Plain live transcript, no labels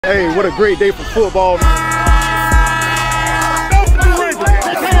Hey, what a great day for football. The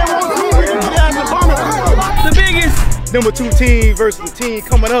biggest. Number 2 team versus the team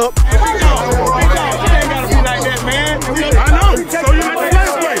coming up. It ain't gotta be like that, man. I know. So you let the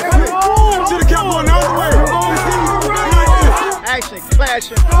last way. Should have kept going the other way. Action,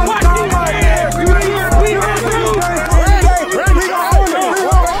 clashing.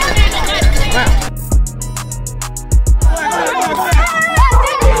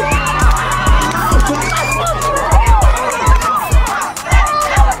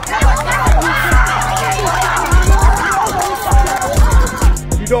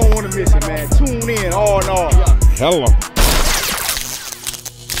 You don't want to miss it, man. Tune in all in all. Hello.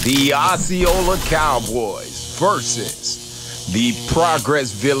 The Osceola Cowboys versus the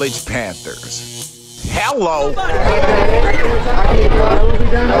Progress Village Panthers. Hello.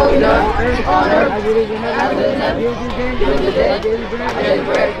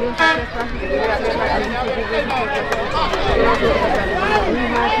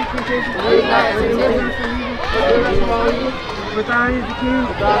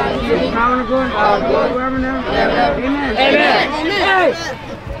 Amen.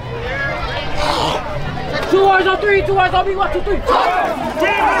 2 hours on 3, 2 hours on me, 1, 2, 3.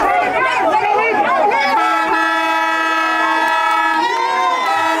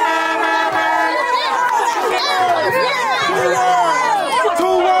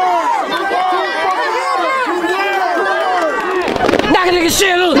 Knock a nigga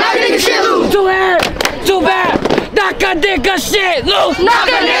shit loose. Knock a nigga shit loose. Too hard, too bad. Knock a nigga shit loose. Knock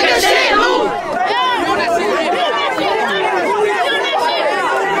a nigga shit loose.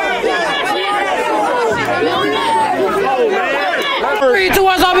 3, 2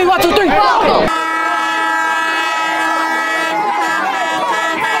 hours on me, 1, 2, 3.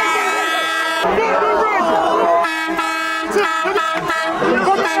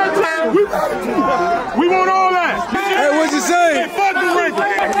 We want all that. Hey, what'd you say? Hey, fuck the record.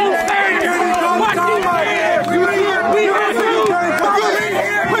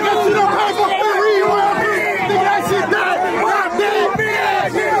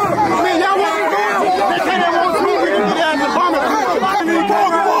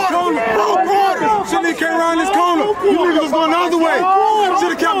 Shouldn't came around this corner. You niggas was going the other way.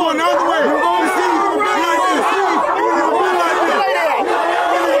 Should have kept going the other way.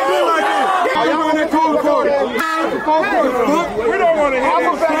 We don't want to hit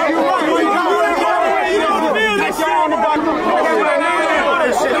that.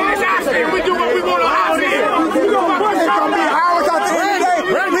 We do what we want to have here.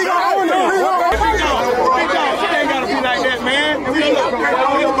 It ain't gotta be like that, man.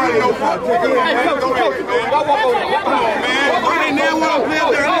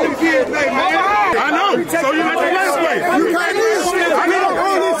 I know. So you let the last way. You can't do shit. I know that.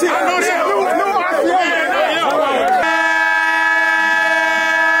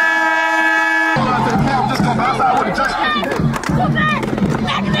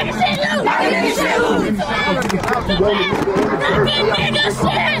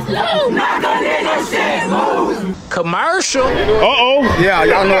 Commercial. Yeah,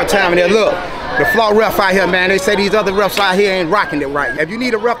 y'all know what time it is. Look, the flaw ref out here, man. They say these other refs out here ain't rocking it right. If you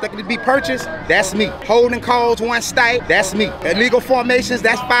need a ref that can be purchased, that's me. Holding calls 1 strike, that's me. Illegal formations,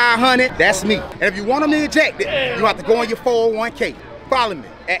 that's 500, that's me. And if you want them ejected, you have to go on your 401k. Follow me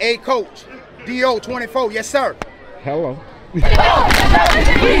at A Coach DO24. Yes, sir. Hello. This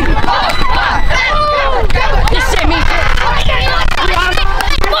shit me.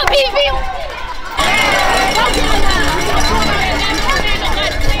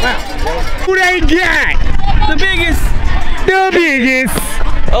 Who they got? The biggest. The biggest.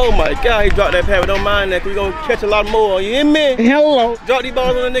 Oh my God, he dropped that pad, but don't mind that, 'cause we gonna catch a lot more. You hear me? Hello. Drop these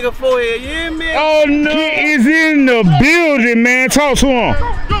balls on the nigga forehead. You hear me? Oh no, he is in the building, man. Talk to him.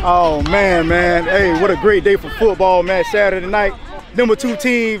 Oh man. Hey, what a great day for football, man. Saturday night. Number 2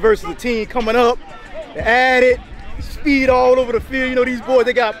 team versus the team coming up. They added speed all over the field. You know, these boys,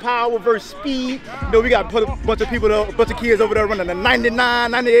 they got power versus speed. You know, we got a bunch of people, a bunch of kids over there running the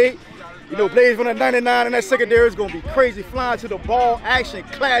 99, 98. You know, Blaze running 99, and that secondary is gonna be crazy, flying to the ball, action,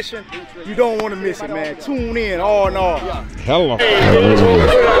 clashing. You don't want to miss it, man. Tune in all in all. Hello.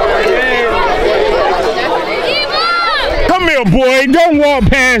 Come here, boy. Don't walk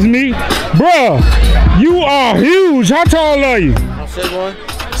past me. Bruh, you are huge. How tall are you? I'm 6'1".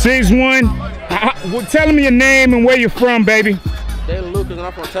 6'1". Well, tell me your name and where you're from, baby. David Lucas, and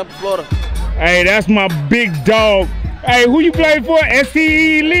I'm from Tampa, Florida. Hey, that's my big dog. Hey, who you play for?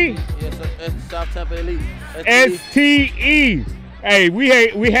 STE Elite? Yes, sir. South Tampa Elite. STE. Hey, we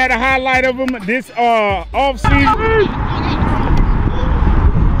had a highlight of them this off season.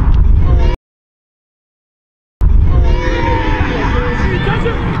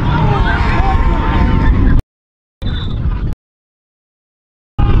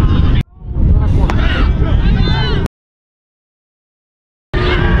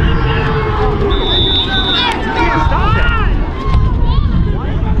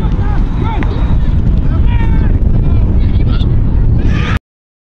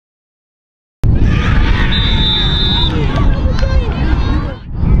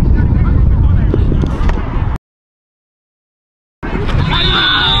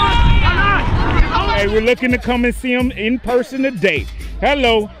 you're looking to come and see him in person today.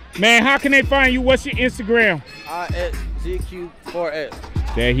 Hello, man. How can they find you? What's your Instagram? At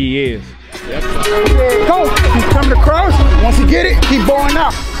GQ4S. There he is. Yep. Coach, he's coming across. Once he get it, keep blowing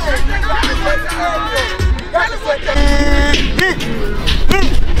out.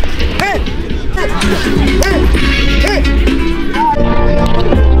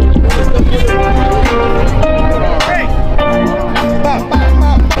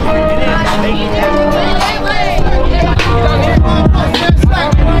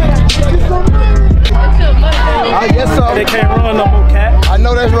 Yes, sir. They can't run no more, cat. I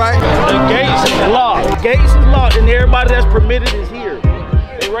know that's right. The gates is locked. The gates is locked, and everybody that's permitted is here.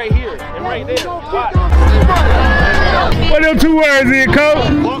 They right here. They right there. Watch. What them 2 words in,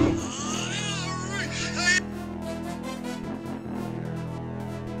 Coach?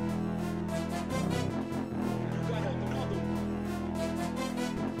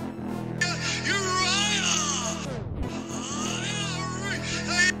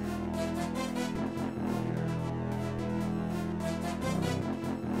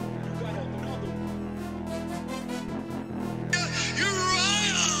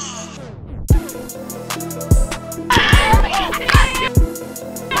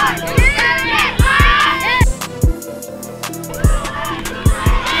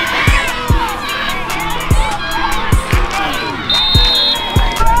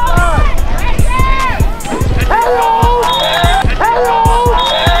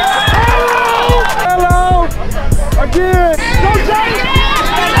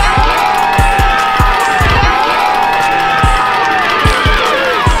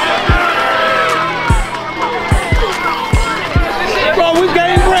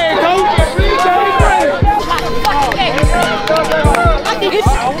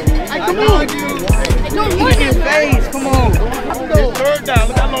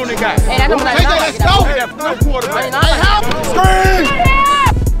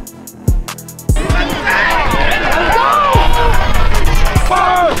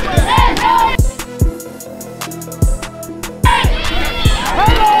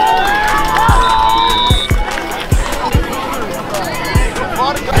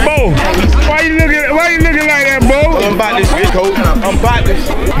 Why you looking like that, Bo? I'm about this shit, coach. I'm about this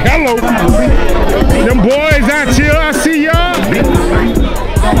shit. Hello. Them boys out here, I see y'all.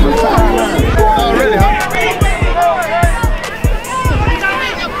 Already, huh?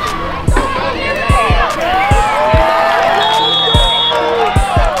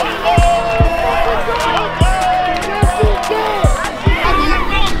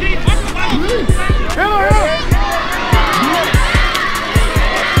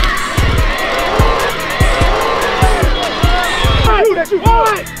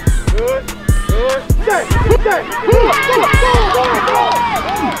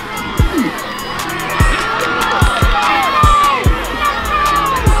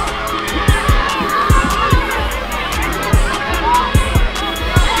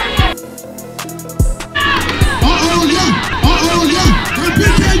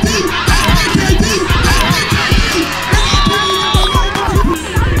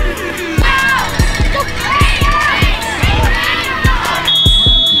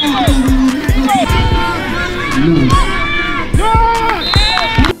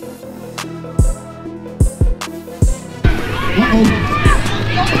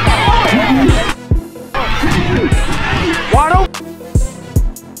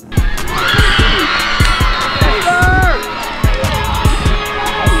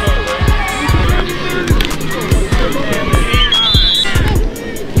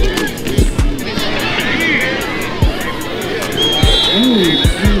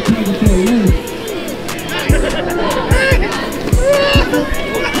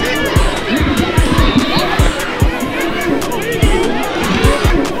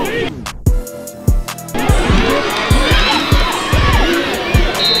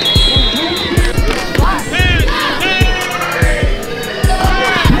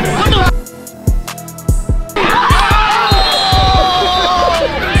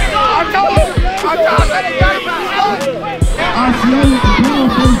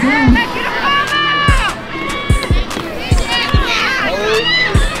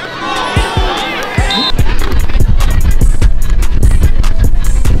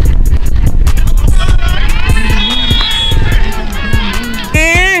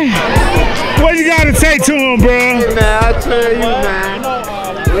 To him, bro. Hey, man, I tell you, man.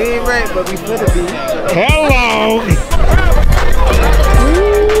 We ain't right, but we finna be. Hello.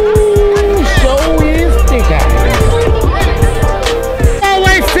 Ooh, show is thick out.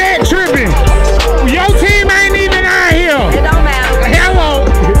 Always said tripping. Your team ain't even out here. It don't matter. Hello.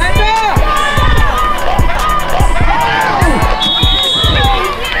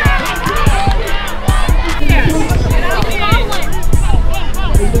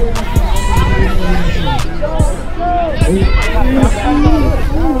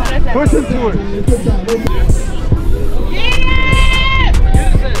 Push him to it.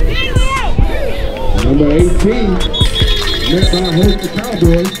 Number 18, met by host the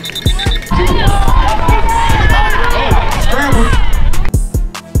Cowboys. Scramble.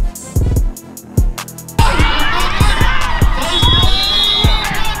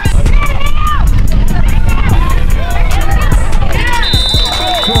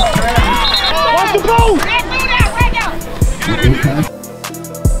 Watch the ball!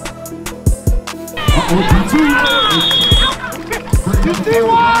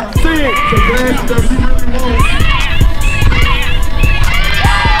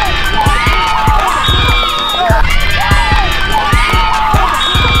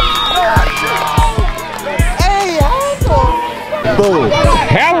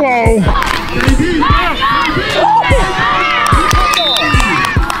 Hello.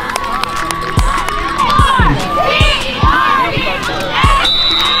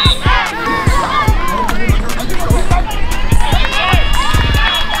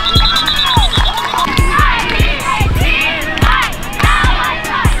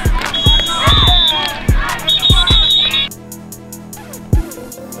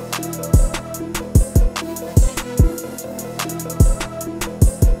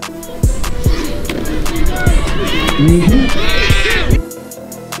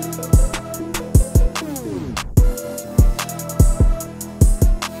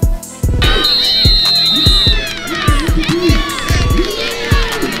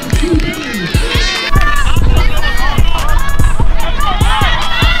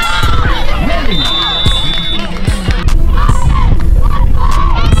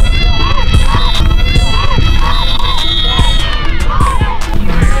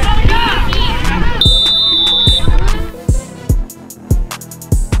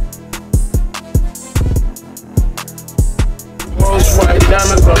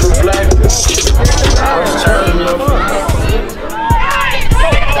 Diamonds on the black. I was turning up.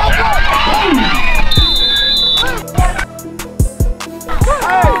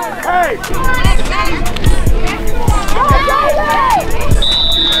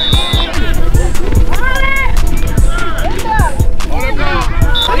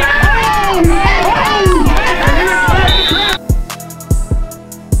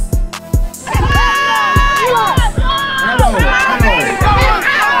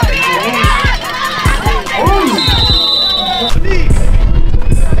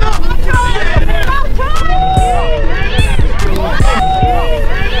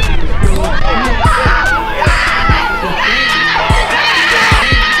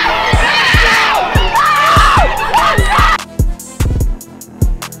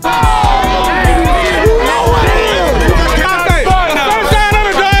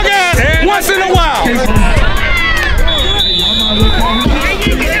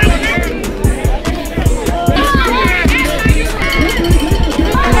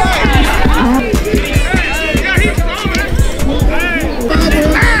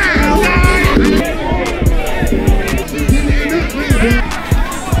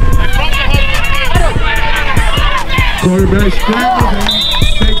 Quarterback scramble.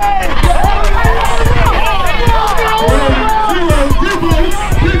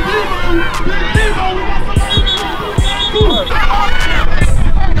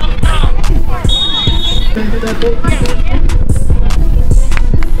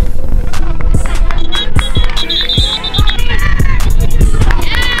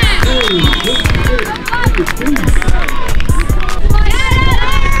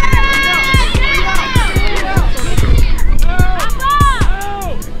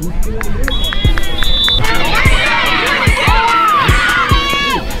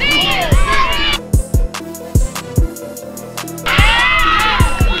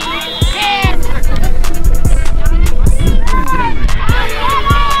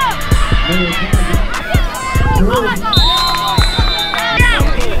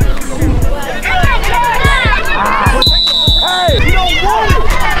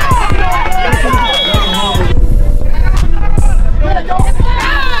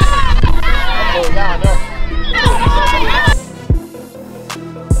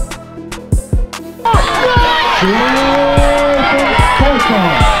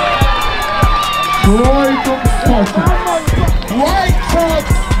 White top,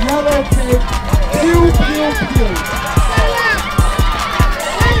 yellow tape, pew, pew, pew.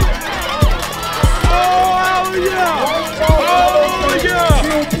 Oh yeah! Oh yeah!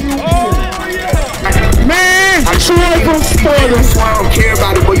 Man, Troy from Spoilers.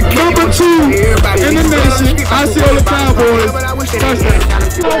 Number 2 in the nation, Osceola Cowboys. Touchdown.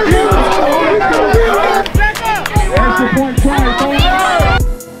 Extra point try,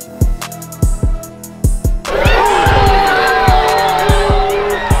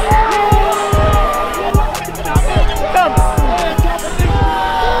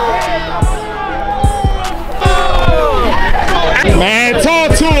 Man,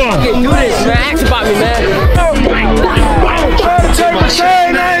 talk to him. Getting through this, man. Ask about me, man. Try to take the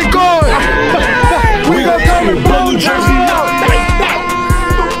chain, I ain't going. We gonna come and blue jersey up.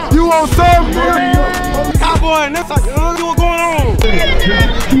 You on something? Cowboy, and that's like, what's going on?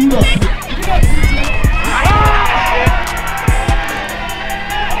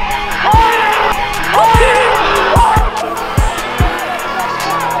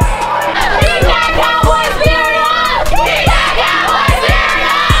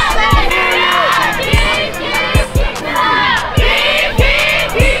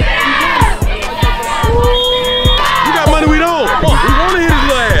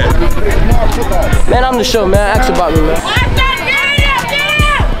 Man, I'm the show, man. Ask about me, man.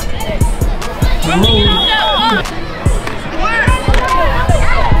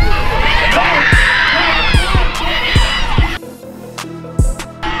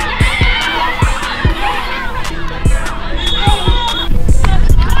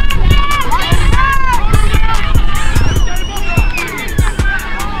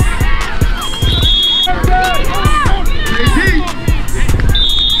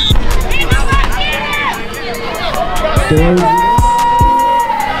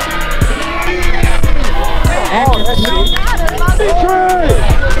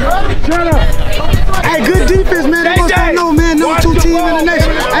 Hey, good defense, man. They must not know, man. Number 2 team in the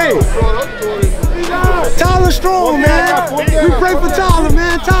nation. Hey, Tyler Strong, man. We pray for Tyler,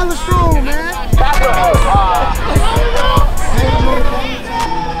 man. Tyler Strong, man.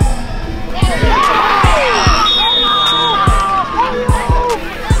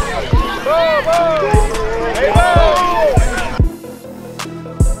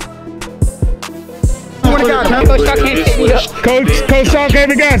 Coach Shaw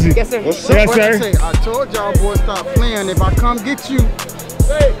came and got you. Yes, sir. Yes, sir. I told y'all boys stop playing. If I come get you,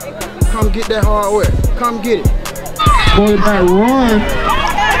 come get that hard work. Come get it. Quarterback run.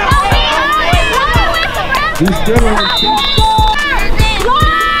 He's still on the team.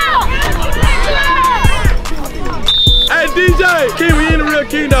 Hey, DJ, King, we in the real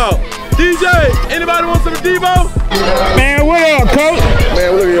King dog. DJ, anybody want some Devo? Man, what up, Coach?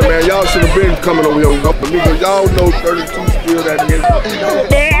 Man, look here, man. Y'all should have been coming over here. Y'all know 32 still that nigga.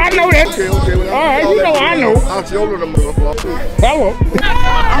 Man, I know that. Okay, well, all right, you know I know. Osceola them motherfuckers. Hello.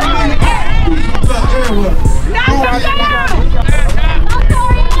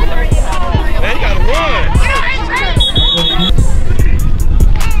 Man, you gotta run.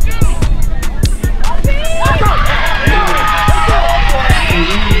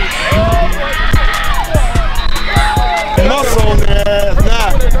 Muscle on their ass now.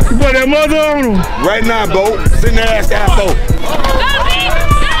 You put that mother on him. Right now, Bo. Send their ass down, Bo.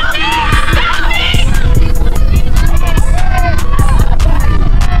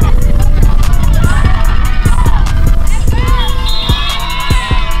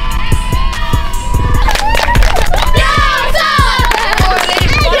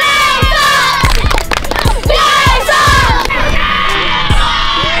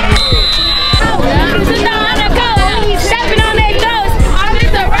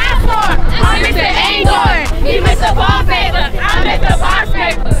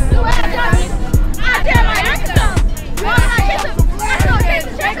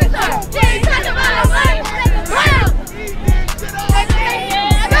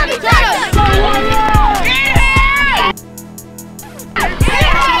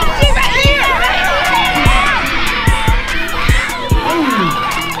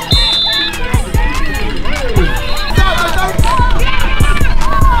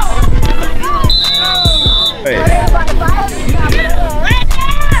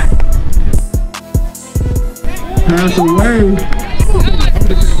 Pass away.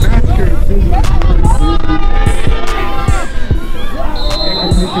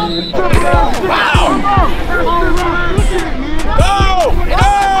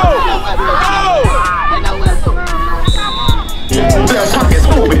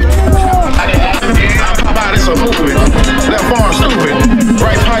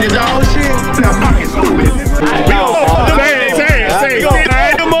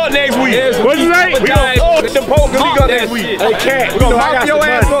 Hey, Cat, we gonna knock your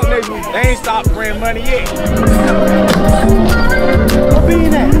ass up next week. They ain't stopped praying money yet. What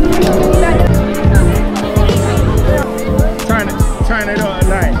being that?